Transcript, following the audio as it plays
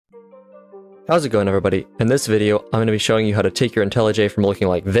How's it going, everybody? In this video, I'm going to be showing you how to take your IntelliJ from looking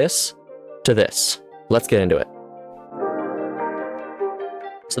like this to this. Let's get into it.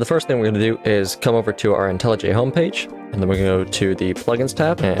 So the first thing we're going to do is come over to our IntelliJ homepage, and then we're going to go to the plugins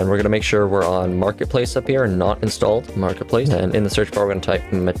tab, and we're going to make sure we're on Marketplace up here, not installed Marketplace. And in the search bar, we're going to type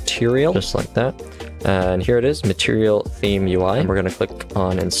Material, just like that. And here it is, Material Theme UI. And we're going to click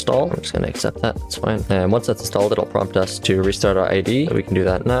on Install. I'm just going to accept that, that's fine. And once that's installed, it'll prompt us to restart our ID. So we can do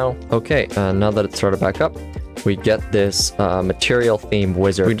that now. Okay, and now that it's started back up, we get this material theme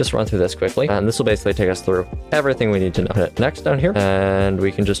wizard. We just run through this quickly, and this will basically take us through everything we need to know. Hit next down here, and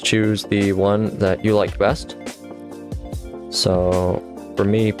we can just choose the one that you like best. So for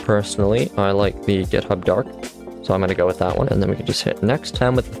me personally, I like the GitHub Dark, so I'm going to go with that one, and then we can just hit next.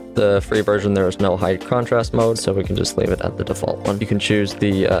 And with the free version, there is no high contrast mode, so we can just leave it at the default one. You can choose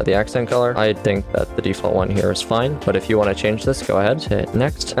the accent color. I think that the default one here is fine, but if you want to change this, go ahead, hit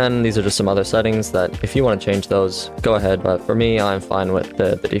next. And these are just some other settings that if you want to change those, go ahead. But for me, I'm fine with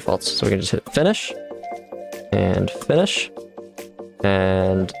the defaults. So we can just hit finish and finish.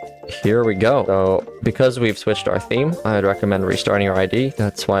 And here we go. So because we've switched our theme, I'd recommend restarting your ID.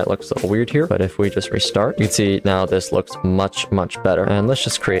 That's why it looks a little weird here. But if we just restart, you can see now this looks much better. And let's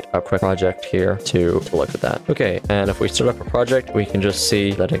just create a quick project here to look at that. Okay, and if we start up a project, we can just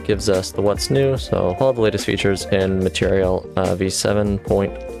see that it gives us the what's new. So all the latest features in Material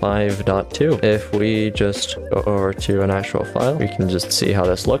v7.5.2. If we just go over to an actual file, we can just see how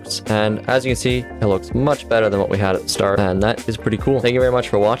this looks. And as you can see, it looks much better than what we had at the start. And that is pretty cool. Thank you very much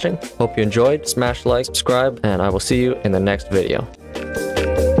for watching. Hope you enjoyed. Smash like, subscribe, and I will see you in the next video.